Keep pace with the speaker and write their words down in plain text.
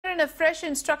in a fresh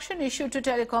instruction issued to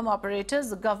telecom operators,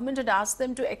 the government had asked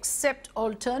them to accept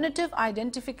alternative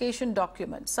identification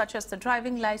documents such as the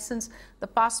driving license, the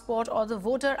passport or the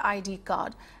voter ID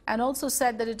card, and also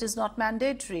said that it is not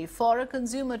mandatory for a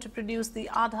consumer to produce the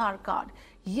Aadhaar card.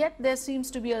 Yet there seems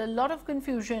to be a lot of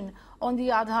confusion on the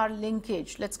Aadhaar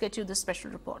linkage. Let's get you this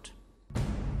special report.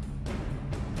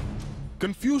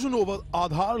 Confusion over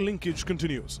Aadhaar linkage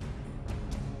continues.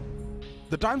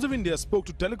 The Times of India spoke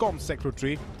to Telecom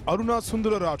Secretary Aruna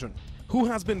Sundararajan, who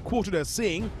has been quoted as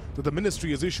saying that the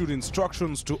ministry has issued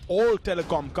instructions to all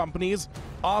telecom companies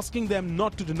asking them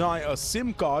not to deny a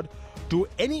SIM card to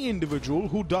any individual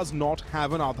who does not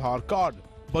have an Aadhaar card.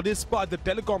 But despite the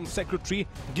Telecom Secretary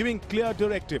giving clear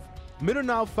directive, Mirror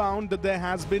now found that there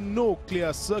has been no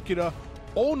clear circular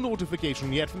or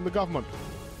notification yet from the government.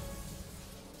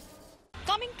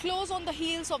 Coming close on the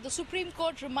heels of the Supreme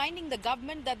Court reminding the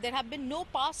government that there have been no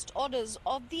past orders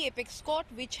of the Apex Court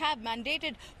which have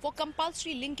mandated for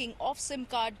compulsory linking of SIM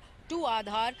card to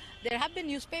Aadhaar, there have been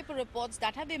newspaper reports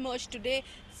that have emerged today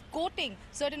quoting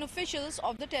certain officials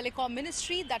of the Telecom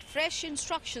Ministry that fresh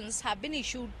instructions have been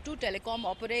issued to telecom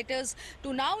operators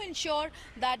to now ensure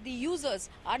that the users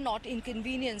are not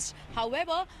inconvenienced.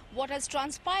 However, what has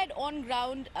transpired on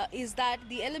ground is that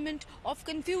the element of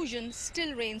confusion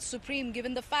still reigns supreme,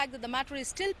 given the fact that the matter is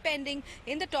still pending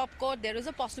in the top court. There is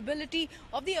a possibility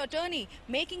of the attorney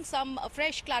making some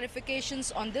fresh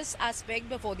clarifications on this aspect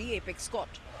before the Apex Court.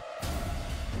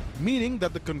 Meaning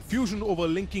that the confusion over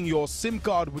linking your SIM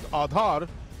card with Aadhaar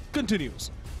continues.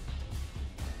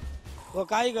 वो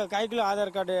काहे के लिए आधार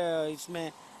card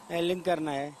इसमें link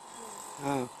करना है,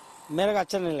 हाँ मेरे को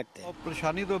अच्छा नहीं लगता है।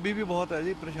 परेशानी तो अभी भी बहुत है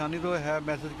जी, परेशानी तो है,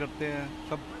 मैसेज करते हैं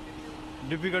सब,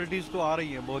 डिफिकल्टीज तो आ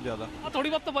रही हैं बहुत ज़्यादा। थोड़ी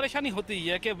बहुत तो परेशानी होती ही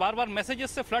है कि बार बार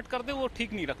मैसेजेस से फ्लड कर दे, वो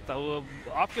ठीक नहीं लगता। वो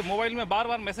आपके मोबाइल में बार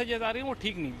बार मैसेजेस आ रही हैं, वो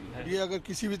ठीक नहीं है। ये अगर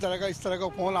किसी भी तरह का इस तरह का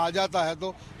फोन आ जाता है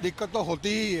तो दिक्कत तो होती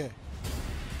ही है।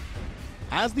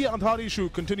 As the Aadhaar issue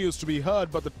continues to be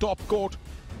heard by the top court,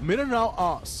 Mirror now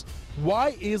asks,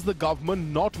 why is the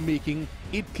government not making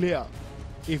it clear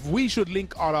if we should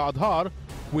link our Aadhaar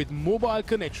with mobile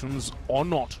connections or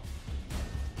not?